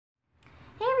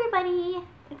everybody,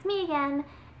 it's me again,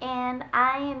 and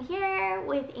I am here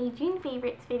with a June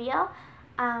favorites video.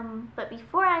 But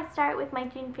before I start with my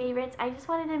June favorites, I just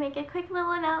wanted to make a quick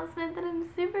little announcement that I'm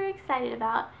super excited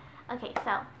about. Okay,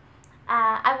 so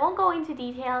I won't go into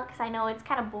detail because I know it's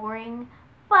kind of boring,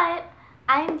 but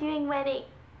I'm doing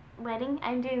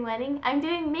I'm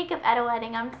doing makeup at a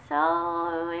wedding. I'm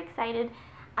so excited.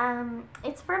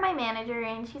 It's for my manager,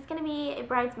 and she's gonna be a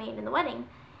bridesmaid in the wedding.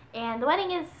 And the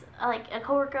wedding is like a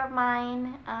coworker of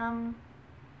mine,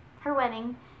 her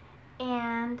wedding,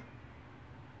 and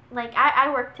like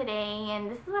I work today, and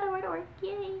this is what I wear to work.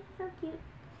 Yay, so cute.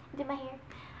 I did my hair.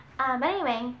 But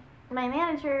anyway, my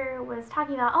manager was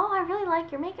talking about, oh, I really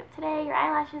like your makeup today, your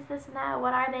eyelashes, this and that.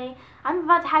 What are they? I'm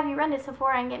about to have you run to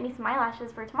Sephora and get me some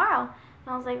eyelashes for tomorrow.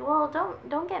 And I was like, well,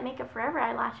 don't get makeup forever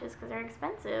eyelashes because they're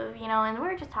expensive, you know. And we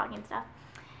were just talking stuff.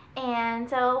 And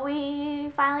so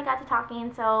we finally got to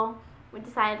talking, so we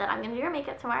decided that I'm going to do her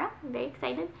makeup tomorrow. I'm very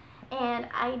excited. And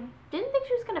I didn't think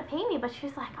she was going to pay me, but she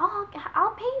was like, oh,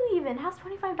 I'll pay you even. How's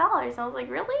 $25? And I was like,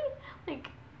 really? Like,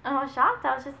 I was shocked.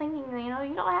 I was just thinking, you know,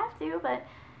 you don't have to, but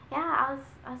yeah,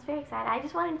 I was very excited. I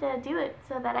just wanted to do it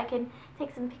so that I could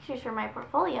take some pictures for my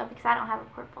portfolio because I don't have a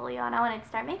portfolio, and I wanted to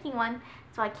start making one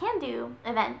so I can do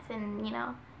events and, you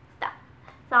know, stuff.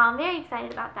 So I'm very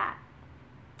excited about that.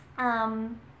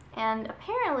 And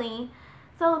apparently,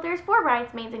 so there's 4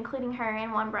 bridesmaids, including her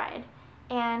and 1 bride.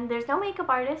 And there's no makeup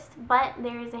artist, but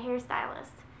there's a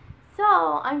hairstylist. So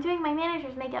I'm doing my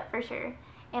manager's makeup for sure.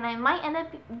 And I might end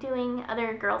up doing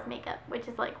other girls' makeup, which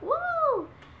is like, woo!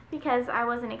 Because I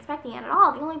wasn't expecting it at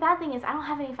all. The only bad thing is I don't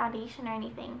have any foundation or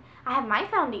anything. I have my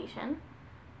foundation,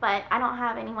 but I don't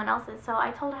have anyone else's. So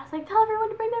I told her, I was like, tell everyone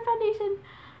to bring their foundation.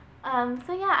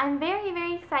 So yeah, I'm very,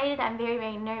 very excited. I'm very,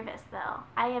 very nervous though.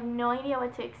 I have no idea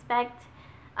what to expect.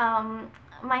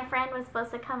 My friend was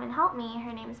supposed to come and help me.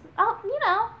 Her name's, oh, you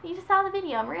know, you just saw the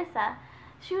video, Marissa.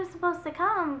 She was supposed to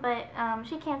come, but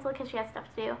she canceled because she has stuff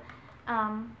to do.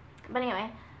 But anyway,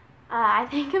 I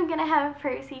think I'm gonna have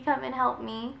Percy come and help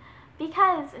me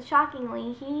because,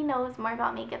 shockingly, he knows more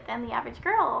about makeup than the average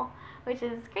girl, which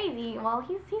is crazy. Well,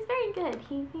 he's very good.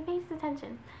 He pays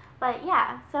attention. But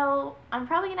yeah, so I'm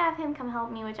probably gonna have him come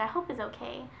help me, which I hope is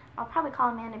okay. I'll probably call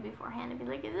Amanda beforehand and be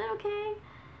like, is it okay?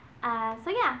 So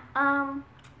yeah,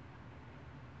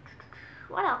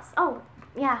 what else? Oh,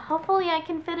 yeah, hopefully I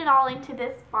can fit it all into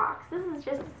this box. This is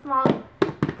just a small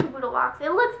caboodle box.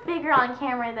 It looks bigger on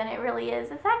camera than it really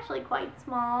is. It's actually quite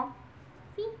small.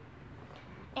 See?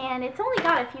 And it's only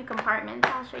got a few compartments.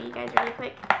 I'll show you guys really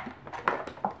quick.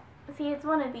 See, it's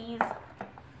one of these.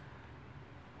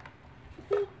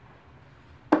 See?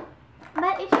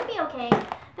 But it should be okay.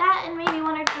 That and maybe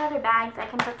 1 or 2 other bags I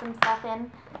can put some stuff in.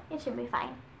 It should be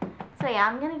fine. So yeah,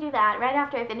 I'm going to do that. Right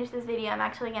after I finish this video, I'm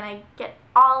actually going to get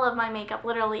all of my makeup,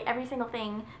 literally every single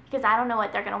thing, because I don't know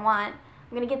what they're going to want.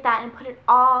 I'm going to get that and put it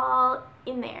all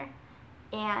in there,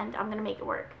 and I'm going to make it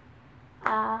work.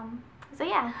 So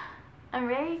yeah, I'm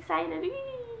very excited.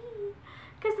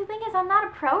 Because the thing is, I'm not a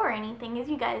pro or anything, as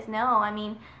you guys know. I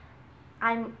mean,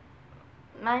 I'm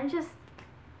just,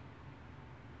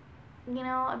 you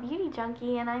know, a beauty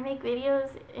junkie, and I make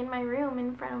videos in my room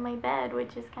in front of my bed,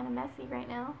 which is kind of messy right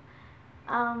now.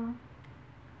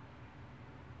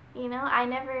 You know, I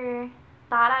never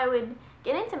thought I would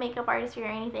get into makeup artistry or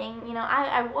anything. You know,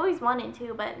 I've always wanted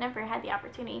to, but never had the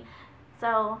opportunity.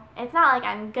 So it's not like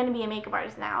I'm gonna be a makeup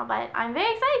artist now, but I'm very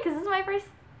excited because this is my first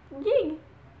gig.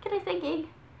 Can I say gig?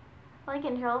 Well, I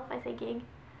get in trouble if I say gig.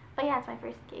 But yeah, it's my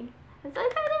first gig. I'm so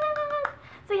excited!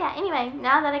 So yeah, anyway,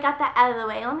 now that I got that out of the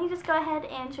way, let me just go ahead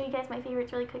and show you guys my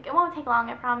favorites really quick. It won't take long,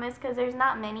 I promise, because there's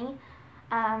not many.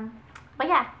 But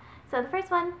yeah, so the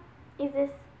first one is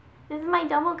this. This is my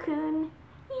Domo-kun.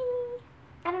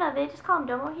 I don't know, they just call him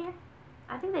Domo here?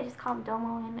 I think they just call him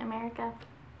Domo in America.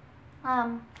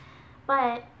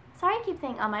 But, sorry I keep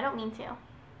saying I don't mean to.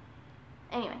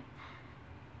 Anyway.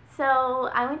 So,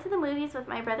 I went to the movies with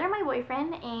my brother and my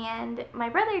boyfriend, and my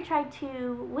brother tried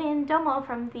to win Domo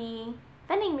from the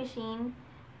vending machine,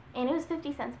 and it was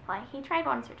 50 cents a play. He tried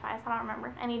once or twice, I don't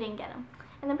remember, and he didn't get him.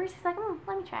 And then Percy's like,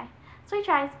 let me try. So he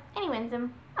tries, and he wins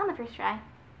him on the first try.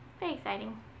 Very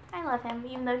exciting. I love him,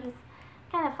 even though he's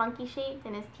kind of funky shaped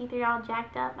and his teeth are all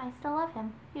jacked up. I still love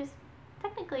him. He was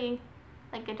technically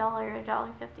like $1 or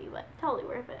 $1.50, but totally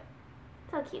worth it.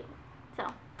 So cute. So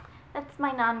that's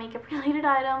my non-makeup related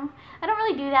item. I don't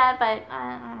really do that, but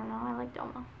I don't know. I like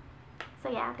Domo. So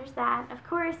yeah, there's that. Of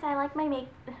course, I like my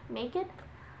naked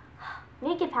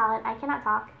palette. I cannot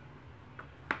talk.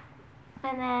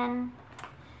 And then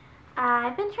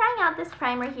I've been trying out this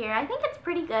primer here. I think it's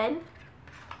pretty good.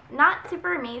 not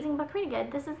super amazing, but pretty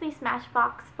good. This is the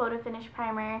Smashbox Photo Finish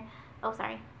Primer. Oh,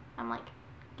 sorry. I'm like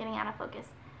getting out of focus.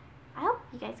 I hope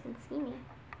you guys can see me.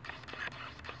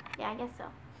 Yeah, I guess so.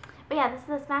 But yeah, this is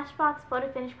the Smashbox Photo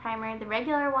Finish Primer, the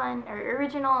regular one, or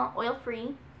original,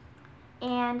 oil-free.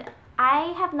 And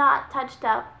I have not touched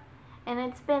up, and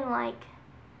it's been like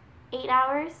 8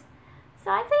 hours. So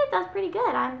I'd say it does pretty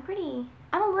good. I'm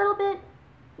a little bit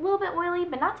oily,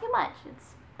 but not too much.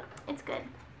 It's good.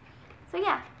 So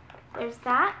yeah, there's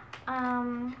that.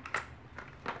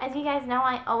 As you guys know,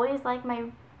 I always like my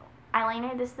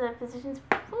eyeliner. This is the Physicians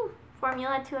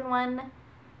Formula 2-in-1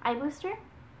 Eye Booster.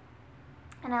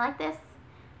 And I like this.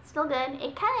 It's still good.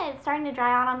 It kind of is starting to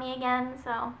dry out on me again,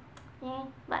 so yeah,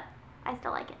 but I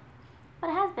still like it. But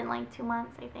it has been like 2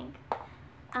 months, I think.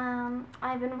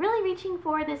 I've been really reaching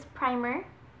for this primer.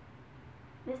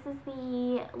 This is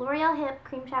the L'Oreal Hip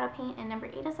Cream Shadow Paint in number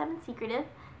 807 Secretive.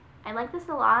 I like this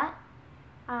a lot.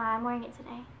 I'm wearing it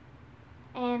today.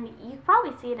 And you can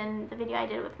probably see it in the video I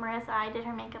did with Marissa. I did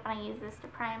her makeup and I used this to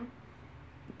prime.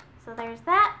 So there's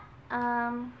that.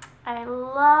 I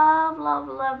love, love,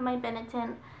 love my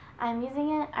Benetint. I'm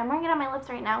using it. I'm wearing it on my lips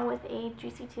right now with a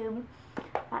Juicy Tube.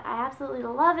 But I absolutely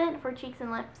love it for cheeks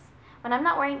and lips. When I'm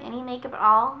not wearing any makeup at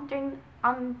all,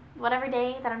 on whatever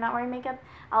day that I'm not wearing makeup,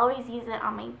 I'll always use it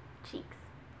on my cheeks.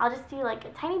 I'll just do like a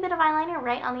tiny bit of eyeliner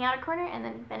right on the outer corner and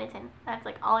then Benetint. That's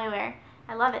like all I wear.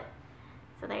 I love it.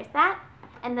 So there's that.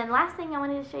 And then last thing, I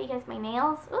wanted to show you guys my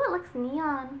nails. Ooh, it looks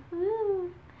neon.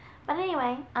 Ooh. But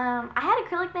anyway, I had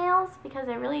acrylic nails because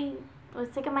I really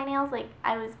was sick of my nails. Like,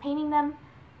 I was painting them,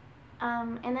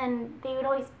 and then they would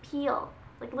always peel.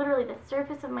 Like, literally the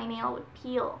surface of my nail would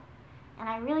peel. And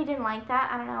I really didn't like that.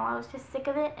 I don't know, I was just sick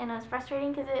of it, and it was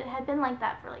frustrating because it had been like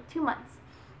that for like 2 months.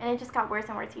 And it just got worse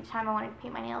and worse each time I wanted to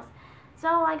paint my nails. So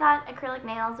I got acrylic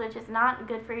nails, which is not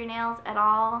good for your nails at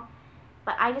all.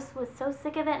 But I just was so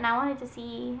sick of it, and I wanted to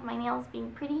see my nails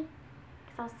being pretty.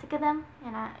 Because I was sick of them.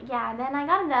 And yeah, then I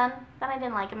got them done. Then I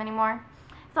didn't like them anymore.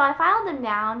 So I filed them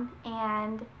down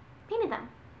and painted them.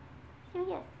 So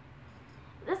yes.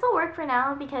 This will work for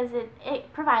now because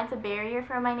it provides a barrier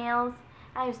for my nails.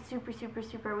 I have super, super,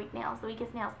 super weak nails. The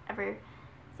weakest nails ever.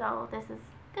 So this is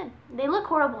good. They look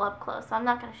horrible up close, so I'm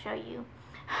not going to show you.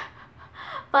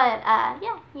 But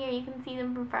yeah, here you can see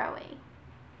them from far away.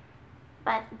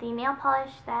 But the nail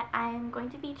polish that I'm going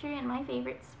to feature in my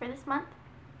favorites for this month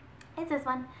is this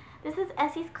one. This is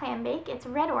Essie's Clam Bake. It's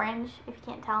red-orange, if you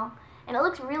can't tell. And it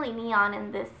looks really neon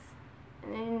in this,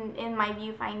 in my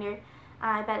viewfinder.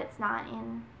 I bet it's not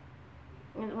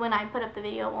when I put up the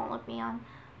video, it won't look neon.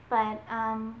 But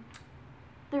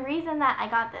the reason that I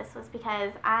got this was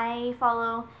because I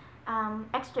follow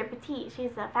Extra Petite.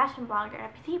 She's a fashion blogger, a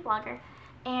petite blogger.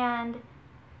 And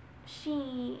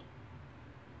she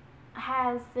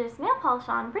has this nail polish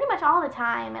on pretty much all the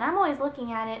time, and I'm always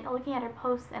looking at it, looking at her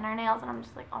posts and her nails, and I'm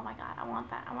just like, oh my god, I want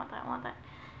that, I want that, I want that.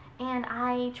 And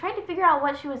I tried to figure out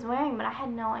what she was wearing, but I had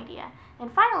no idea. And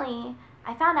finally,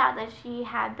 I found out that she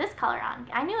had this color on.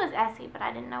 I knew it was Essie, but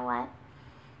I didn't know what.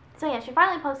 So yeah, she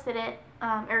finally posted it,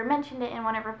 or mentioned it in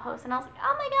one of her posts, and I was like,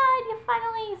 oh my god, you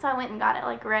finally. So I went and got it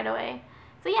like right away.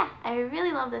 So yeah, I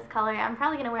really love this color. I'm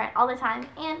probably going to wear it all the time,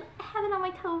 and I have it on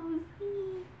my toes.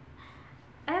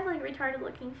 I have like retarded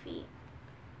looking feet,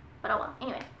 but oh well.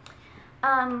 Anyway,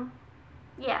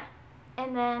 yeah,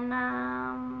 and then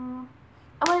I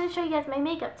wanted to show you guys my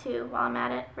makeup too while I'm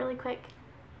at it really quick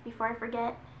before I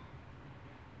forget.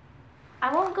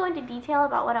 I won't go into detail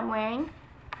about what I'm wearing,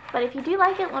 but if you do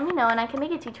like it, let me know and I can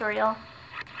make a tutorial.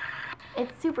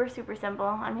 It's super, super simple.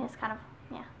 I mean, it's kind of,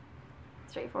 yeah,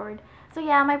 straightforward. So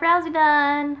yeah, my brows are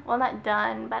done. Well, not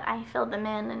done, but I filled them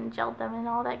in and gelled them and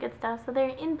all that good stuff, so they're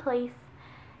in place.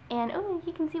 And, oh,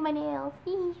 you can see my nails.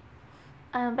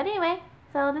 But anyway,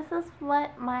 so this is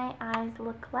what my eyes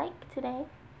look like today.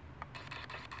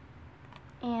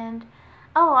 And,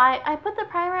 oh, I put the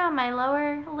primer on my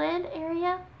lower lid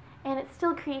area, and it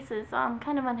still creases, so I'm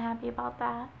kind of unhappy about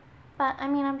that. But, I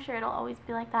mean, I'm sure it'll always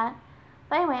be like that.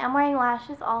 But anyway, I'm wearing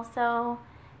lashes also,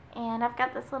 and I've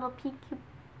got this little peak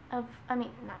of, I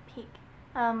mean, not peak,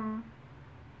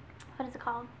 what is it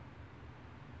called?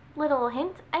 Little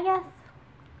hint, I guess,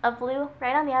 of blue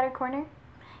right on the outer corner,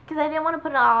 because I didn't want to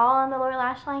put it all on the lower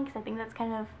lash line because I think that's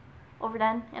kind of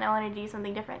overdone and I wanted to do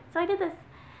something different, so I did this.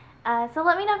 So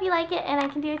let me know if you like it and I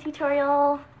can do a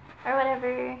tutorial or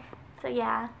whatever. So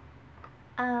yeah,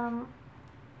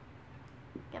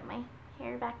 get my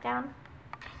hair back down.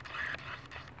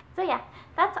 So yeah,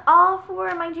 that's all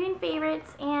for my June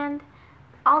favorites and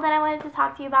all that I wanted to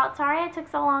talk to you about. Sorry I took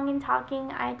so long in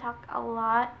talking. I talk a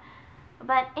lot,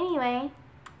 but anyway,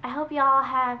 I hope y'all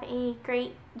have a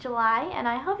great July, and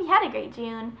I hope you had a great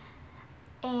June.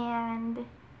 And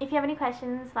if you have any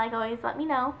questions, like always, let me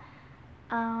know.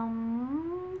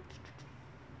 And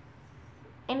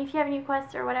if you have any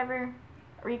requests or whatever,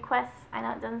 I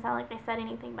know it doesn't sound like I said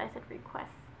anything, but I said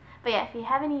requests. But yeah, if you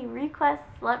have any requests,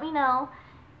 let me know.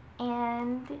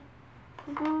 And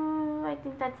I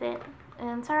think that's it.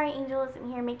 And sorry Angel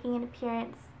isn't here making an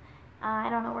appearance. I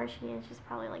don't know where she is. She's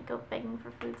probably like go begging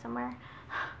for food somewhere.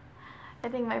 I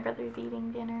think my brother's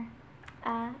eating dinner,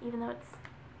 even though it's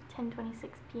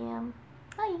 10:26 p.m.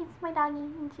 Oh, you can see my doggy,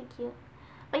 and she's cute.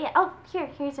 But yeah, oh,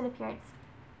 here's an appearance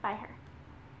by her.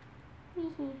 Hee.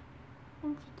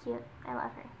 Isn't she cute? I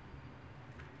love her.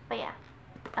 But yeah,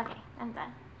 okay, I'm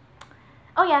done.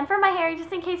 Oh yeah, and for my hair,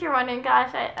 just in case you're wondering,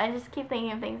 gosh, I just keep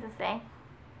thinking of things to say.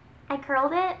 I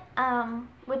curled it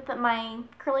with my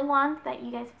curling wand that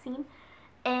you guys have seen,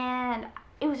 and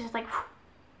it was just like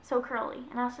so curly.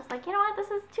 And I was just like, you know what, this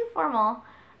is too formal.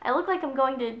 I look like I'm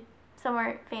going to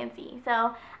somewhere fancy.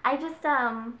 So I just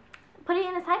put it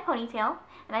in a side ponytail,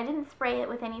 and I didn't spray it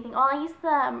with anything. Oh, I used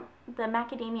the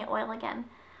macadamia oil again,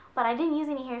 but I didn't use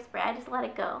any hairspray. I just let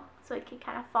it go so it could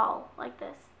kind of fall like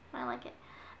this. I like it.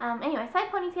 Anyway,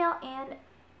 side ponytail, and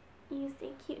used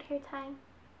a cute hair tie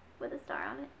with a star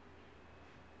on it.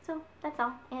 So that's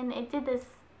all. And it did this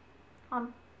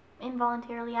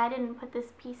involuntarily. I didn't put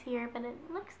this piece here, but it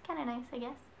looks kind of nice, I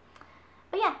guess.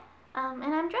 But yeah, and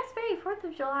I'm dressed very 4th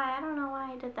of July. I don't know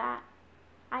why I did that.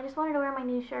 I just wanted to wear my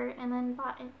new shirt and then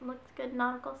thought it looked good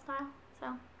nautical style.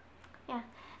 So yeah.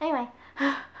 Anyway,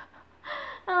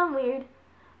 I'm weird.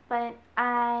 But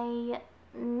I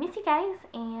miss you guys,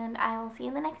 and I'll see you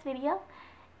in the next video.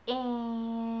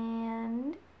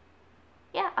 And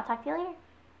yeah, I'll talk to you later.